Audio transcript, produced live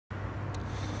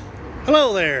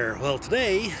Hello there. Well,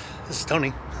 today, this is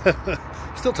Tony.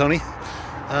 Still Tony.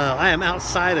 I am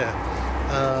outside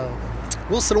of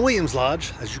Wilson Williams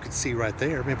Lodge, as you can see right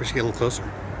there. Maybe I should get a little closer.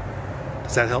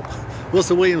 Does that help?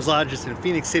 Wilson Williams Lodge is in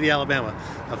Phenix City, Alabama.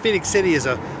 Phenix City is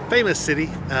a famous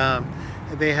city.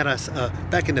 They had us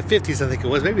back in the 50s, I think it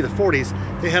was, maybe the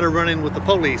 40s. They had a run-in with the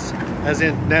police, as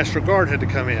in National Guard had to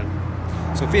come in.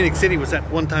 So Phenix City was at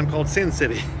one time called Sin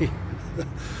City.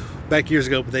 Back years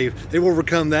ago, but they've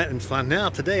overcome that and fine. Now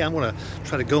today I'm going to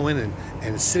try to go in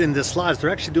and sit in this lodge. They're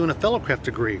actually doing a fellowcraft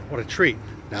degree. What a treat.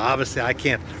 Now obviously I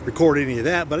can't record any of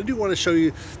that, but I do want to show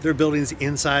you their buildings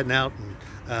inside and out.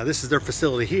 And, this is their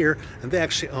facility here, and they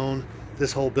actually own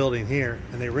this whole building here,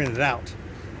 and they rent it out.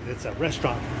 It's a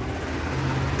restaurant.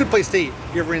 Good place to eat.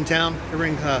 If you're ever in town, ever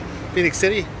in Phenix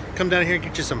City, come down here and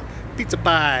get you some pizza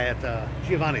pie at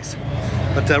Giovanni's.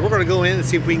 But we're going to go in and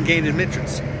see if we can gain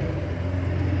admittance.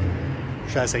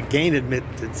 Should I say gain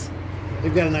admittance?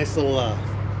 They've got a nice little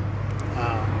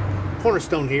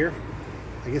cornerstone here.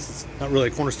 I guess it's not really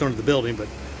a cornerstone of the building, but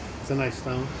it's a nice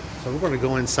stone. So we're going to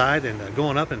go inside and go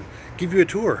on up and give you a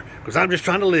tour, because I'm just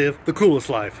trying to live the coolest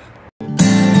life.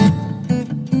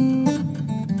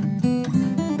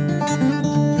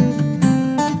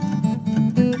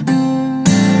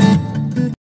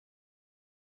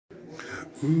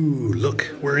 Ooh,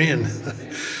 look, we're in.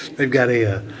 They've got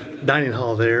a dining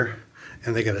hall there.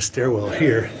 And they got a stairwell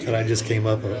here that I just came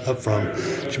up from,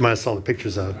 which you might have saw the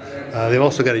pictures of. They've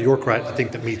also got a Yorkite, I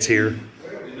think, that meets here.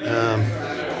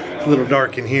 A little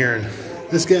dark in here. And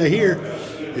this guy here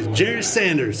is Jerry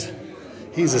Sanders.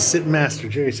 He's a sit master.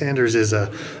 Jerry Sanders is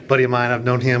a buddy of mine. I've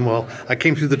known him, well, I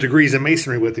came through the degrees in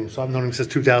masonry with him, so I've known him since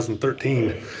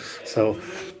 2013. So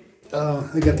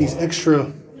they got these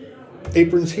extra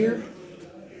aprons here.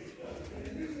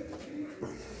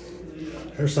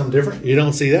 There's something different. You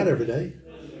don't see that every day.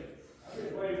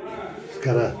 It's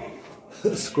got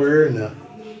a square in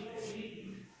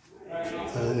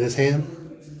his hand.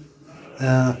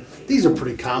 These are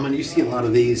pretty common. You see a lot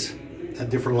of these at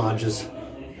different lodges.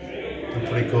 They're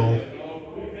pretty cool.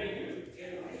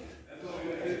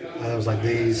 Items like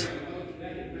these.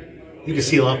 You can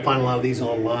see find a lot of these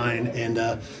online, and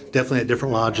definitely at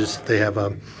different lodges they have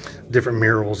different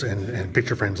murals and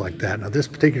picture frames like that. Now this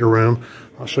particular room,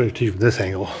 I'll show it to you from this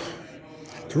angle.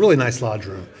 It's a really nice lodge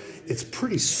room. It's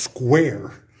pretty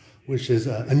square, which is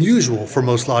unusual for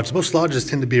most lodges. Most lodges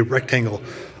tend to be a rectangle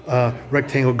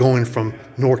going from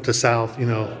north to south, you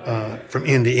know, from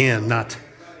end to end, not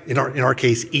in our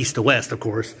case east to west, of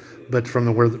course, but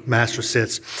from where the master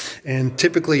sits. And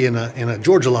typically in a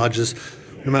Georgia lodges,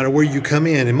 no matter where you come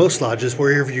in most lodges,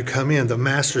 wherever you come in, the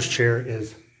master's chair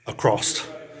is across,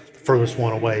 the furthest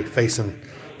one away, facing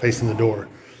the door.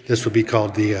 This would be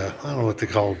called the, I don't know what they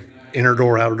call, inner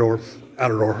door, outer door,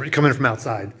 outer door. You come in from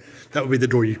outside, that would be the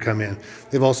door you come in.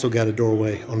 They've also got a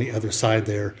doorway on the other side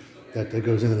there that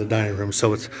goes into the dining room,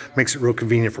 so it makes it real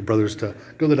convenient for brothers to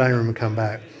go to the dining room and come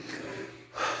back.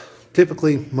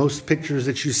 Typically, most pictures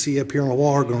that you see up here on the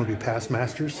wall are going to be past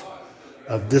masters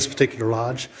of this particular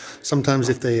lodge. Sometimes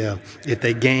if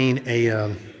they gain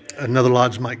another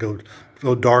lodge might go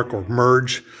dark or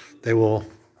merge, they will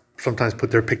sometimes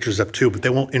put their pictures up too, but they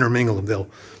won't intermingle them. They'll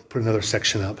put another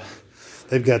section up.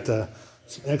 They've got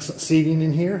some excellent seating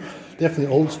in here. Definitely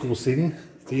old school seating,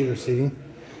 theater seating.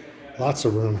 Lots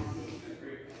of room.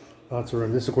 Lots of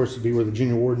room. This, of course, would be where the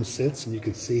junior warden sits, and you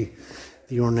can see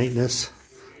the ornateness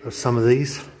of some of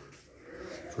these.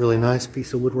 It's a really nice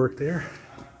piece of woodwork there.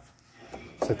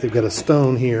 Looks like they've got a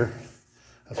stone here.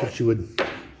 That's what you would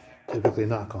typically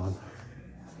knock on.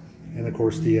 And of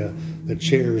course the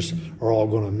chairs are all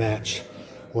going to match.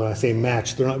 When I say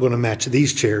match, they're not going to match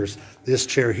these chairs. This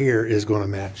chair here is going to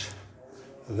match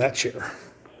that chair.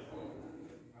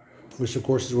 Which of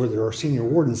course is where our senior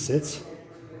warden sits.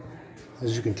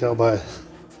 As you can tell by the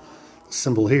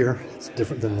symbol here, it's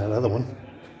different than that other one.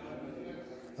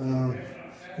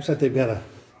 Looks like they've got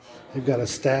a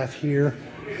staff here.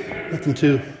 Nothing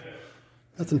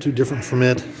too different from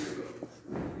it.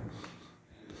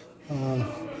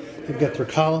 They've got their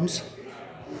columns.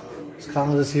 This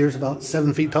column is here is about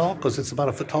 7 feet tall, because it's about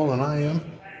a foot taller than I am.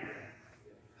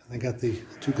 They got the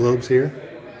two globes here.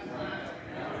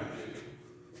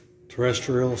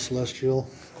 Terrestrial, celestial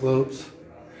globes.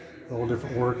 All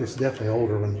different work. It's definitely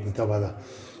older one. You can tell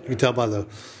by the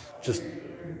just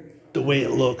the way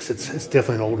it looks. It's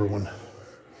definitely an older one.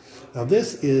 Now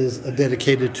this is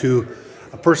dedicated to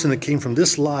a person that came from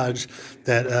this lodge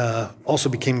that also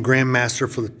became Grand Master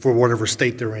for whatever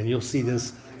state they're in. You'll see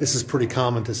this. This is pretty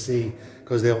common to see,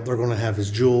 because they're going to have his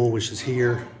jewel, which is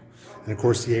here, and of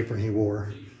course the apron he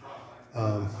wore.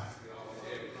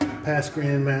 past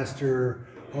Grandmaster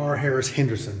R. Harris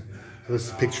Henderson. So this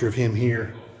is a picture of him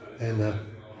here, and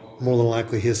more than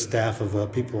likely his staff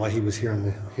of people while he was here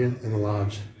in the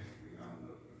lodge.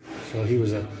 So he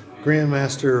was a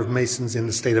Grandmaster of Masons in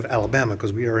the state of Alabama,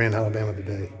 because we are in Alabama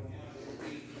today.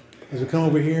 As we come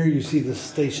over here, you see the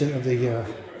station of the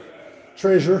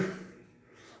treasurer.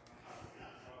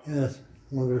 Yeah,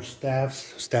 one of their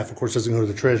staffs. Staff, of course, doesn't go to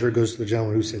the treasurer; it goes to the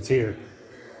gentleman who sits here.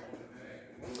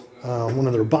 One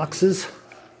of their boxes.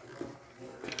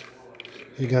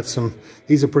 You got some.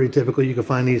 These are pretty typical. You can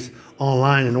find these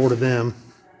online and order them.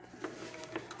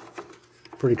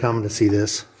 Pretty common to see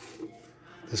this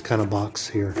kind of box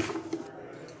here.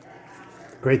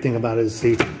 Great thing about it is,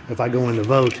 see, if I go in to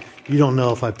vote, you don't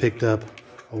know if I picked up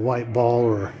a white ball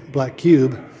or a black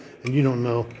cube, and you don't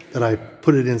know that I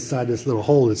put it inside this little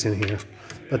hole that's in here.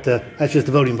 But that's just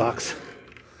a voting box.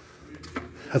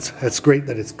 That's great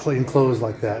that it's enclosed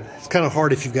like that. It's kind of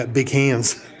hard if you've got big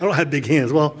hands. I don't have big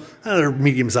hands. Well, they're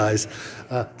medium size,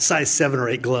 size 7 or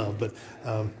 8 glove. But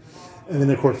and then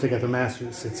of course they got the master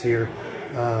that sits here.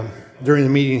 During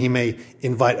the meeting, he may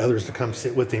invite others to come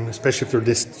sit with him, especially if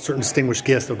they're certain distinguished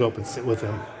guests. They'll go up and sit with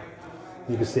him.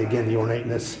 You can see again the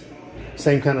ornateness,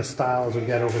 same kind of style as we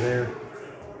got over there.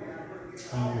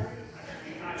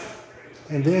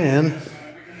 And then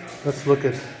let's look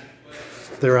at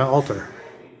their altar.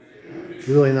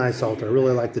 Really nice altar. I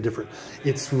really like the different.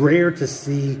 It's rare to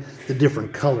see the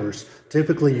different colors.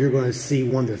 Typically, you're going to see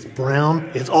one that's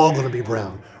brown. It's all going to be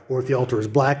brown. Or if the altar is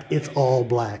black, it's all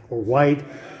black. Or white,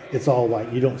 it's all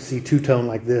white. You don't see two-tone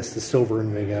like this, the silver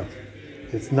and the.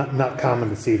 It's not common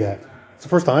to see that. It's the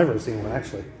first time I've ever seen one,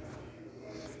 actually.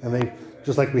 And they,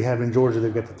 just like we have in Georgia,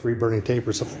 they've got the 3 burning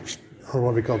tapers, or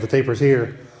what we call the tapers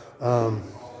here.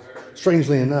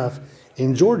 Strangely enough,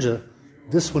 in Georgia,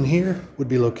 this one here would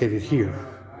be located here.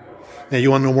 Now, you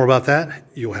want to know more about that?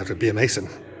 You'll have to be a Mason.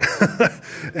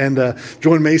 And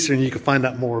join Mason, and you can find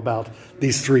out more about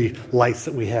these 3 lights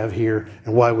that we have here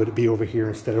and why would it be over here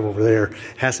instead of over there.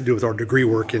 It has to do with our degree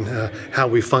work and how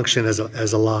we function as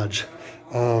a lodge.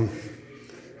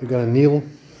 We've got a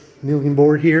kneeling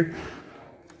board here,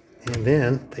 and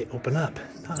then they open up.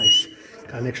 Nice.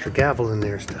 Got an extra gavel in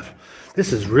there and stuff.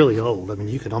 This is really old. I mean,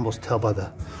 you can almost tell by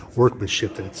the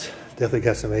workmanship that it's definitely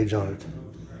got some age on it.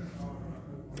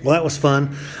 Well, that was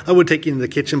fun. I would take you into the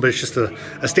kitchen, but it's just a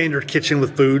standard kitchen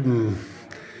with food, and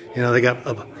you know, they got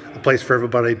a place for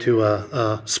everybody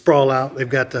to sprawl out. They've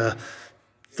got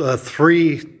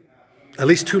 3, at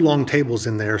least 2 long tables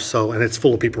in there. So, and it's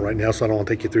full of people right now, so I don't want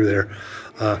to take you through there.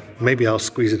 Maybe I'll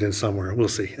squeeze it in somewhere. We'll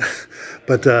see.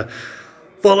 But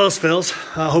if all else fails,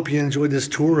 I hope you enjoyed this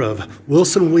tour of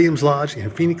Wilson Williams Lodge in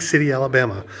Phenix City,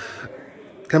 Alabama.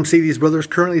 Come see these brothers.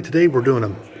 Currently today we're doing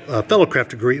a fellowcraft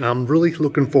degree, and I'm really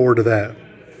looking forward to that.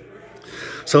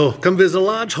 So come visit the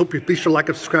lodge. Hope you be sure to like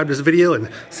and subscribe to this video, and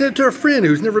send it to a friend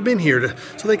who's never been here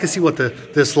so they can see what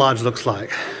this lodge looks like.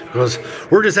 Because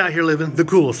we're just out here living the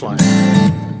coolest life.